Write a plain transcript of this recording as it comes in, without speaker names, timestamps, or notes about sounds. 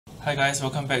Hi guys,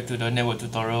 welcome back to the network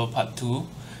tutorial part 2.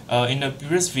 In the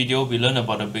previous video, we learned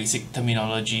about the basic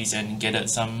terminologies and gathered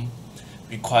some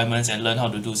requirements and learned how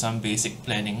to do some basic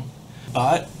planning.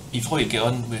 But before we get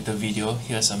on with the video,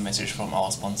 here's a message from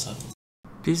our sponsor.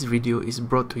 This video is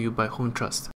brought to you by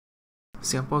Hometrust,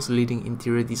 Singapore's leading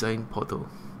interior design portal.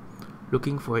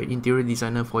 Looking for an interior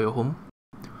designer for your home?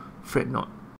 Fret not.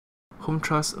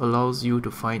 Hometrust allows you to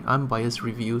find unbiased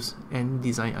reviews and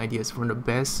design ideas from the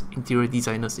best interior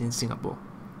designers in Singapore.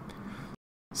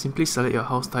 Simply select your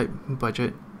house type,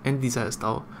 budget, and desired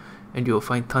style, and you will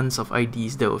find tons of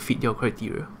ideas that will fit your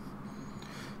criteria.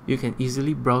 You can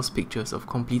easily browse pictures of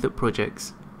completed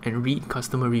projects and read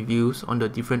customer reviews on the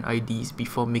different IDs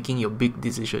before making your big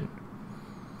decision.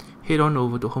 Head on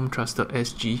over to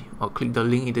hometrust.sg or click the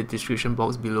link in the description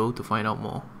box below to find out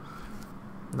more.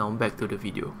 Now back to the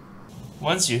video.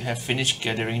 Once you have finished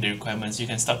gathering the requirements, you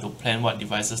can start to plan what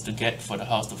devices to get for the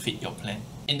house to fit your plan.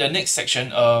 In the next section,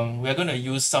 we're going to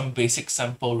use some basic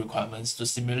sample requirements to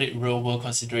simulate real-world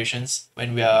considerations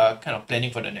when we are kind of planning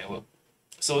for the network.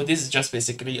 So this is just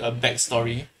basically a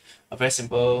backstory, a very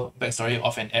simple backstory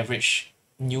of an average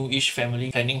new-ish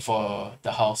family planning for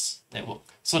the house network.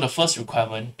 So the first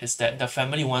requirement is that the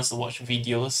family wants to watch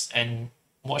videos and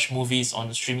watch movies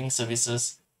on streaming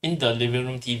services in the living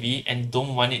room TV and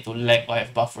don't want it to lag or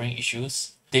have buffering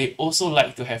issues. They also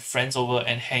like to have friends over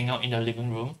and hang out in the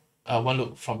living room. One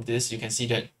look from this, you can see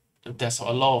that there's a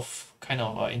lot of kind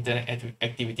of internet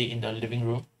activity in the living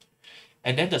room.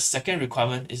 And then the second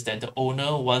requirement is that the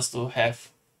owner wants to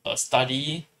have a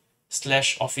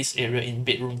study/office area in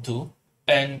bedroom 2.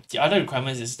 And the other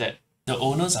requirement is that the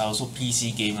owners are also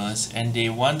PC gamers and they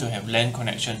want to have LAN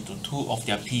connection to 2 of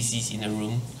their PCs in the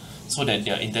room so that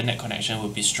their internet connection will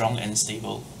be strong and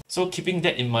stable. So keeping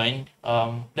that in mind,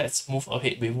 let's move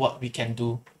ahead with what we can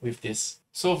do with this.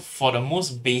 So for the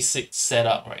most basic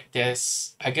setup, right,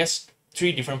 there's, I guess,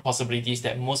 3 different possibilities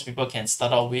that most people can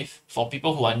start out with for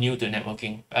people who are new to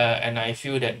networking. And I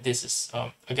feel that this is,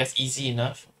 I guess, easy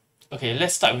enough. Okay,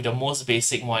 let's start with the most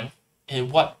basic one,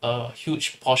 and what a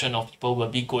huge portion of people will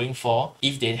be going for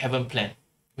if they haven't planned,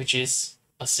 which is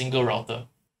a single router.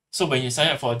 So when you sign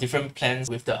up for different plans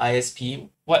with the ISP,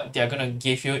 what they're going to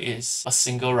give you is a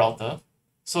single router.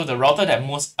 So the router that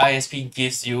most ISP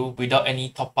gives you without any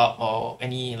top up or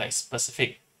any like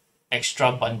specific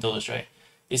extra bundles, right,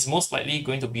 is most likely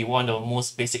going to be one of the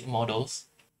most basic models.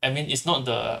 I mean, it's not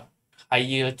the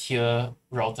higher tier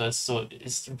routers, so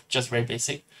it's just very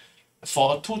basic.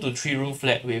 For a 2 to 3 room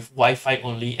flat with Wi-Fi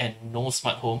only and no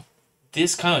smart home,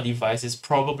 this kind of device is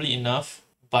probably enough.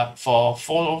 But for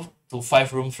 4 to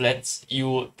 5 room flats, you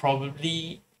would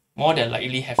probably more than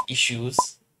likely have issues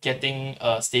getting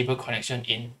a stable connection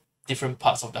in different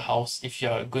parts of the house if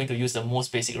you're going to use the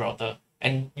most basic router.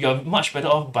 And you're much better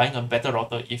off buying a better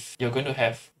router if you're going to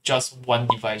have just one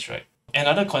device, right?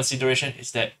 Another consideration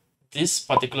is that this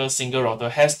particular single router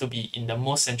has to be in the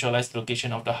most centralized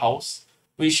location of the house,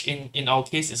 which in our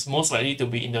case is most likely to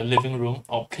be in the living room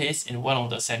or placed in one of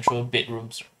the central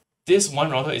bedrooms. This one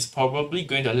router is probably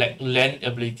going to lack LAN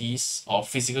abilities or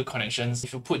physical connections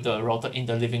if you put the router in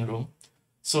the living room.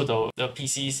 So the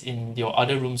PCs in your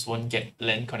other rooms won't get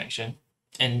LAN connection.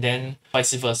 And then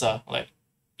vice versa. Like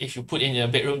if you put in your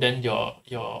bedroom, then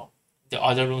the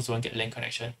other rooms won't get LAN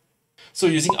connection. So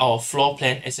using our floor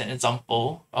plan as an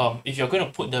example, if you're going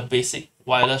to put the basic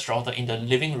wireless router in the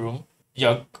living room,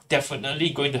 you're definitely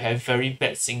going to have very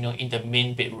bad signal in the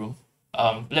main bedroom.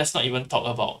 Let's not even talk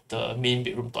about the main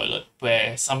bedroom toilet,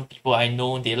 where some people I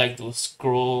know, they like to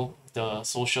scroll the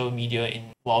social media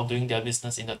while doing their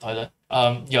business in the toilet.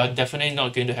 You're definitely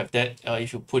not going to have that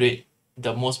if you put it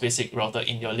the most basic router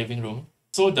in your living room.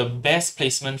 So the best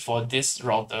placement for this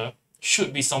router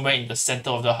should be somewhere in the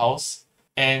center of the house,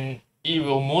 and it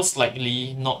will most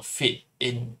likely not fit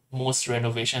in most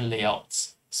renovation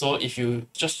layouts. So if you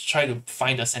just try to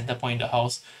find the center point in the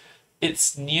house,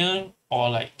 it's near or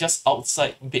like just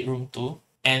outside bedroom 2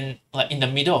 and like in the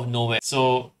middle of nowhere.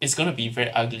 So it's going to be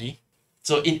very ugly.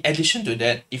 So in addition to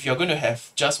that, if you're going to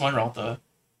have just one router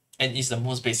and it's the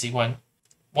most basic one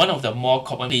of the more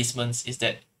common placements is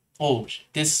that, oh,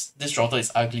 this router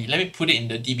is ugly. Let me put it in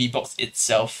the DB box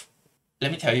itself.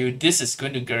 Let me tell you, this is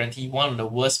going to guarantee one of the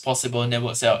worst possible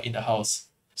network setup in the house.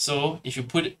 So if you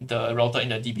put the router in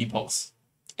the DB box,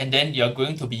 and then you're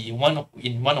going to be in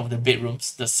one of the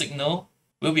bedrooms, the signal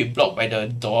will be blocked by the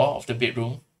door of the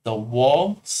bedroom, the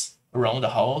walls around the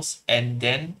house, and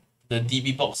then the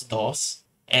DB box doors,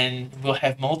 and we'll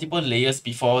have multiple layers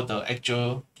before the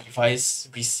actual device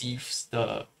receives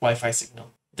the Wi-Fi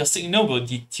signal. The signal will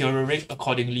deteriorate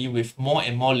accordingly with more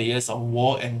and more layers of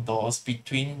wall and doors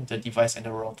between the device and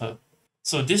the router.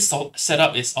 So this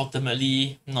setup is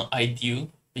ultimately not ideal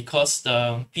because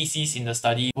the PCs in the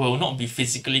study will not be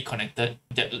physically connected,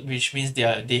 which means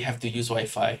they have to use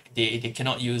Wi-Fi. They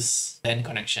cannot use LAN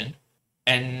connection.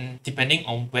 And depending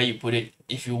on where you put it,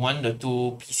 if you want the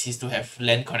two PCs to have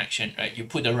LAN connection, right, you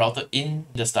put the router in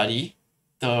the study,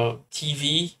 the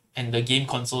TV and the game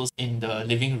consoles in the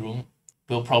living room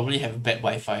will probably have bad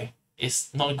Wi-Fi.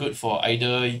 It's not good for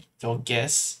either your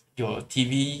guests, your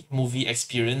TV movie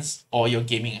experience, or your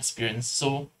gaming experience.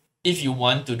 So if you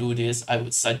want to do this, I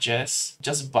would suggest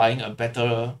just buying a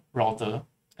better router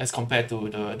as compared to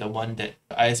the one that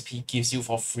the ISP gives you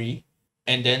for free,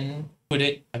 and then put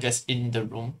it, I guess, in the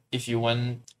room if you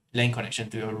want LAN connection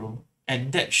to your room.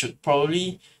 And that should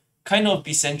probably kind of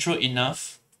be central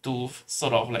enough to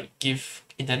sort of like give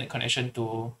internet connection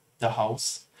to the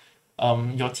house.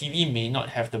 Your TV may not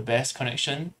have the best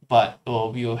connection, but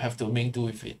we will have to make do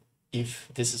with it if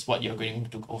this is what you're going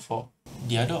to go for.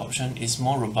 The other option is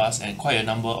more robust and quite a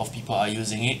number of people are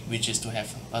using it, which is to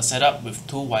have a setup with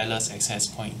two wireless access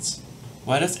points.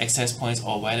 Wireless access points,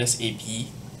 or wireless AP,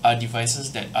 are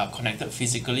devices that are connected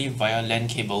physically via LAN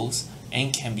cables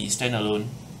and can be standalone.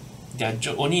 Their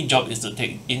only job is to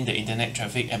take in the internet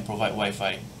traffic and provide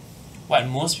Wi-Fi. What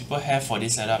most people have for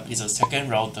this setup is a second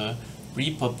router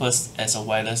repurposed as a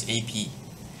wireless AP.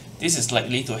 This is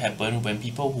likely to happen when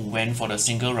people who went for the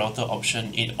single router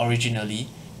option originally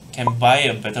can buy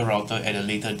a better router at a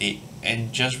later date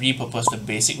and just repurpose the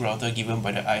basic router given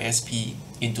by the ISP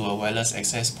into a wireless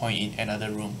access point in another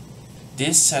room.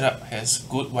 This setup has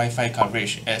good Wi-Fi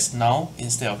coverage, as now,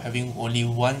 instead of having only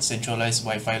one centralized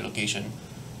Wi-Fi location,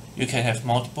 you can have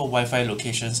multiple Wi-Fi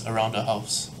locations around the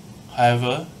house.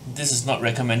 However, this is not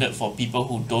recommended for people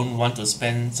who don't want to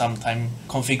spend some time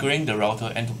configuring the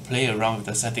router and to play around with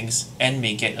the settings, and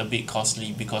may get a bit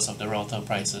costly because of the router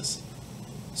prices.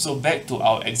 So back to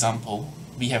our example,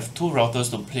 we have two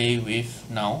routers to play with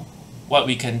now. What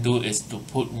we can do is to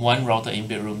put one router in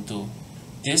bedroom 2.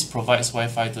 This provides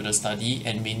Wi-Fi to the study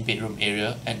and main bedroom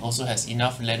area, and also has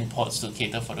enough LAN ports to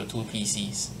cater for the two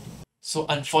PCs. So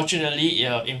unfortunately,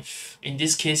 in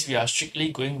this case, we are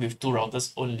strictly going with two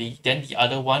routers only. Then the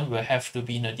other one will have to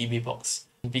be in a DB box.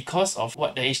 Because of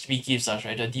what the HDB gives us,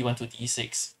 right, the D1 to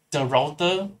D6, the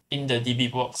router in the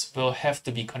DB box will have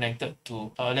to be connected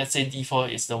to, let's say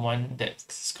D4 is the one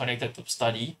that's connected to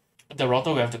study. The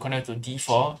router will have to connect to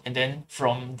D4, and then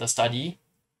from the study,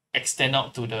 extend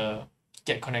out to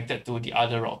get connected to the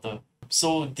other router.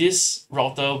 So this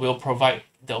router will provide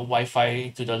the Wi-Fi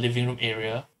to the living room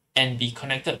area and be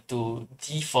connected to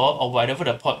D4 or whatever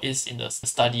the port is in the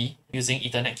study using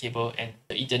Ethernet cable and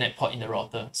the Ethernet port in the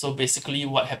router. So basically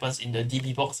what happens in the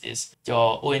DB box is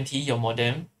your ONT, your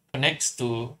modem, connects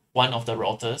to one of the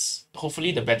routers,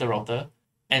 hopefully the better router,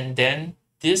 and then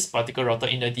this particular router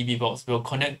in the DB box will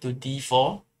connect to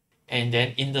D4, and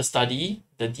then in the study,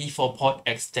 the D4 port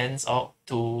extends out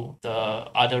to the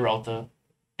other router,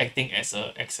 acting as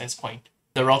an access point.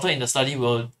 The router in the study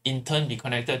will in turn be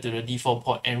connected to the D4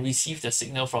 port and receive the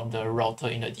signal from the router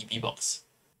in the DB box.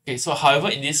 Okay, so however,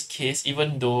 in this case,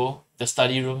 even though the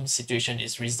study room situation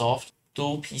is resolved,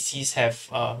 two PCs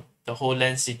have the whole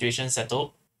LAN situation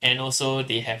settled, and also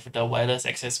they have the wireless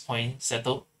access point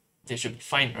settled, they should be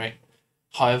fine, right?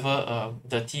 However,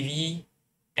 the TV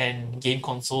and game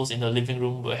consoles in the living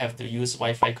room will have to use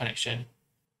Wi-Fi connection.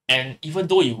 And even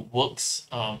though it works,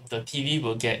 the TV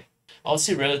will get, I would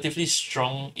say, relatively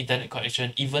strong internet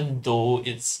connection, even though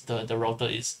the router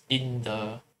is in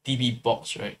the DB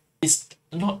box, right? It's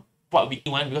not what we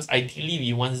want, because ideally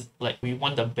we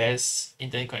want the best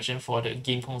internet connection for the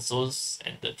game consoles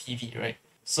and the TV, right?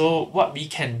 So what we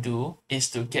can do is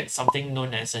to get something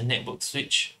known as a network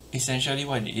switch. Essentially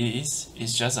what it is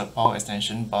just a power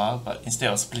extension bar, but instead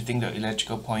of splitting the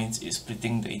electrical points, it's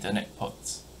splitting the Ethernet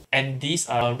ports. And these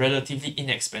are relatively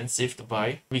inexpensive to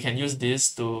buy. We can use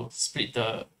this to split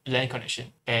the LAN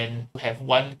connection and have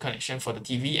one connection for the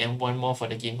TV and one more for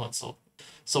the game console.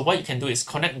 So what you can do is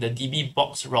connect the DB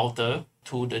box router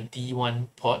to the D1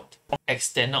 port,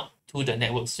 extend out to the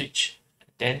network switch.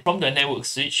 Then from the network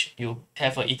switch, you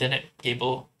have an Ethernet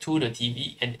cable to the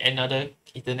TV and another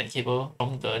Ethernet cable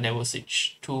from the network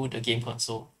switch to the game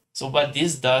console. So what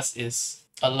this does is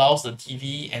allows the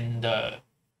TV and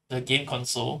the game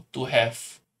console to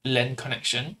have LAN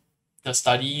connection. The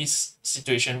study's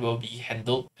situation will be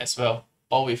handled as well,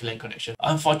 all with LAN connection.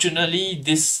 Unfortunately,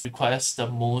 this requires the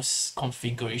most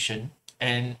configuration,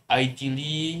 and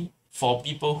ideally for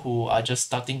people who are just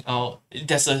starting out,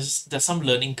 there's some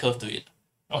learning curve to it.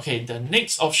 Okay, the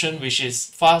next option, which is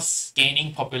fast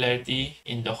gaining popularity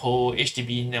in the whole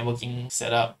HDB networking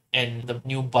setup and the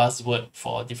new buzzword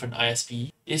for different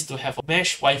ISP, is to have a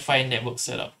mesh Wi-Fi network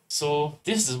setup. So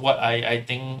this is what I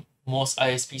think most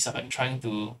ISPs are trying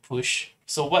to push.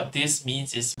 So what this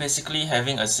means is basically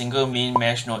having a single main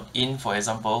mesh node in, for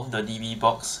example, the DB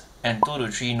box, and 2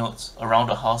 to 3 nodes around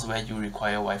the house where you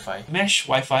require Wi-Fi. Mesh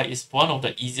Wi-Fi is one of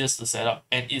the easiest to set up,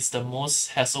 and it's the most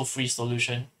hassle-free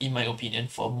solution, in my opinion,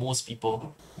 for most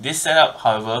people. This setup,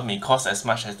 however, may cost as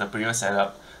much as the previous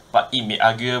setup, but it may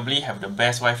arguably have the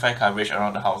best Wi-Fi coverage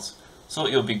around the house. So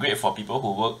it will be great for people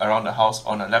who work around the house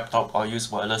on a laptop or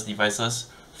use wireless devices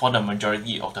for the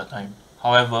majority of the time.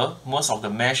 However, most of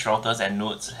the mesh routers and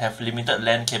nodes have limited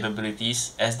LAN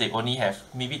capabilities, as they only have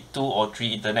maybe 2 or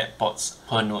 3 Ethernet ports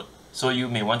per node, so you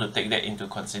may want to take that into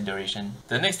consideration.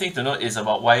 The next thing to note is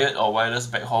about wired or wireless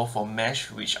backhaul for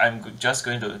mesh, which I'm just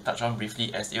going to touch on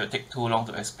briefly as it will take too long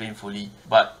to explain fully.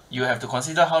 But you have to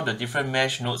consider how the different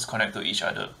mesh nodes connect to each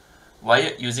other.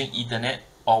 Wired using Ethernet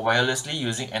or wirelessly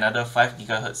using another 5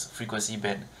 GHz frequency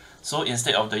band. So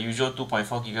instead of the usual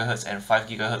 2.4 GHz and 5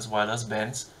 GHz wireless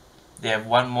bands, they have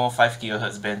one more 5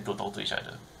 GHz band to talk to each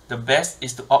other. The best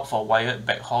is to opt for wired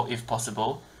backhaul if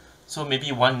possible, so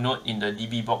maybe one node in the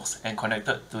DB box and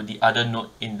connected to the other node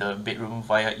in the bedroom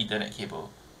via Ethernet cable.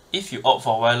 If you opt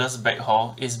for wireless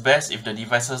backhaul, it's best if the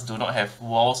devices do not have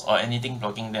walls or anything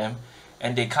blocking them,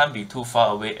 and they can't be too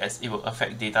far away as it will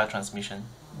affect data transmission.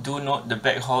 Do note the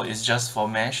backhaul is just for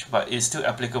mesh, but it's still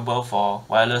applicable for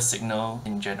wireless signal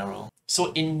in general.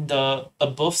 So in the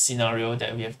above scenario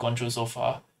that we have gone through so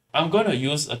far, I'm going to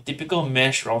use a typical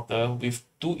mesh router with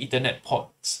 2 Ethernet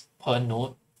ports per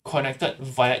node connected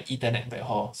via Ethernet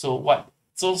backhaul.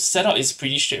 So setup is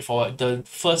pretty straightforward. The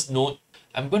first node,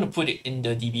 I'm going to put it in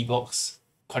the DB box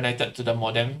connected to the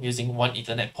modem using one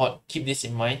Ethernet port. Keep this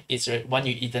in mind, it's one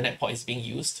Ethernet port is being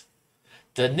used.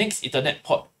 The next Ethernet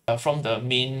port from the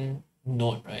main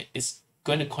node, right, is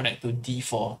going to connect to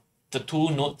D4. The two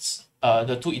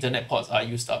Ethernet ports are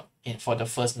used up for the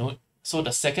first node. So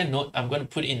the second node, I'm going to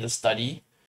put it in the study.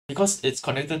 Because it's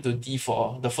connected to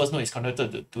D4, the first node is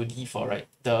connected to D4, right?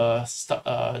 The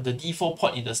D4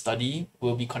 port in the study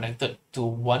will be connected to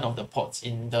one of the ports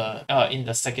in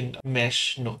the second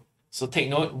mesh node. So take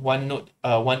note, one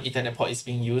Ethernet port is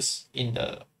being used in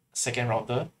the second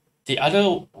router. The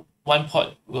other one port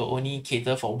will only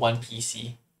cater for one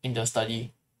PC in the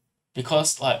study,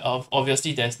 because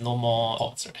obviously there's no more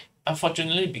ports, right?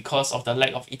 Unfortunately, because of the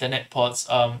lack of Ethernet ports,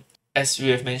 as we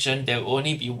have mentioned, there will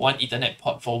only be one Ethernet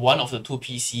port for one of the two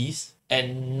PCs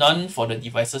and none for the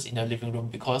devices in the living room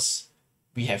because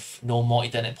we have no more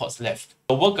Ethernet ports left.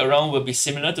 The workaround will be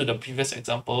similar to the previous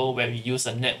example where we use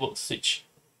a network switch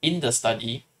in the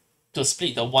study to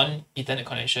split the one Ethernet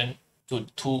connection to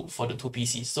 2 for the 2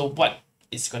 PCs. So what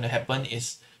is going to happen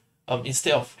is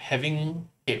instead of having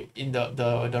in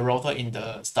the router in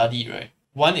the study, right,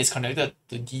 one is connected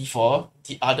to D4,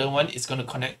 the other one is going to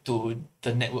connect to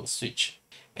the network switch,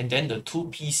 and then the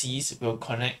 2 PCs will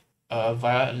connect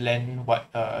via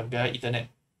Ethernet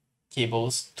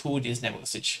cables to this network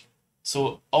switch.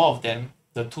 So all of them,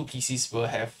 the 2 PCs will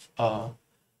have a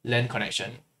LAN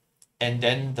connection, and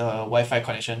then the Wi-Fi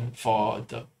connection for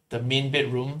the main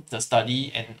bedroom, the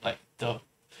study, and I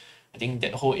think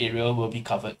that whole area will be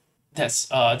covered. That's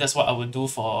what I would do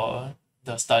for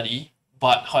the study.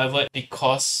 But however,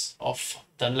 because of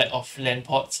the lack of LAN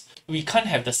ports, we can't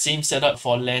have the same setup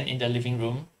for LAN in the living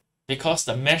room because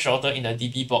the mesh router in the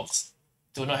DB box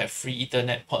do not have free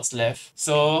Ethernet ports left.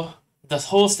 So the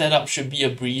whole setup should be a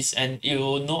breeze, and it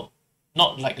will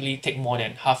not likely take more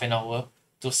than half an hour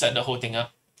to set the whole thing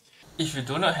up. If you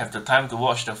do not have the time to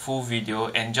watch the full video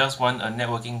and just want a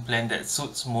networking plan that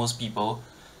suits most people,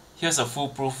 here's a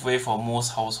foolproof way for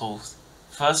most households.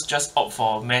 First, just opt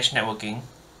for mesh networking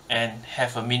and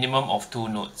have a minimum of 2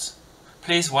 nodes.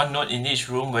 Place one node in each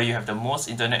room where you have the most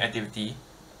internet activity,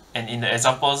 and in the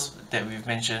examples that we've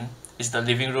mentioned, is the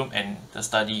living room and the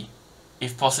study.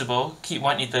 If possible, keep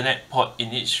one Ethernet port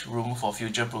in each room for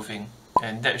future proofing,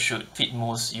 and that should fit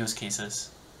most use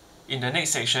cases. In the next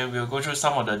section, we'll go through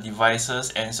some of the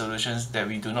devices and solutions that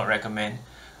we do not recommend,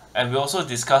 and we'll also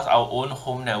discuss our own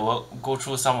home network, go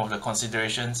through some of the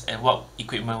considerations and what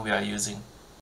equipment we are using.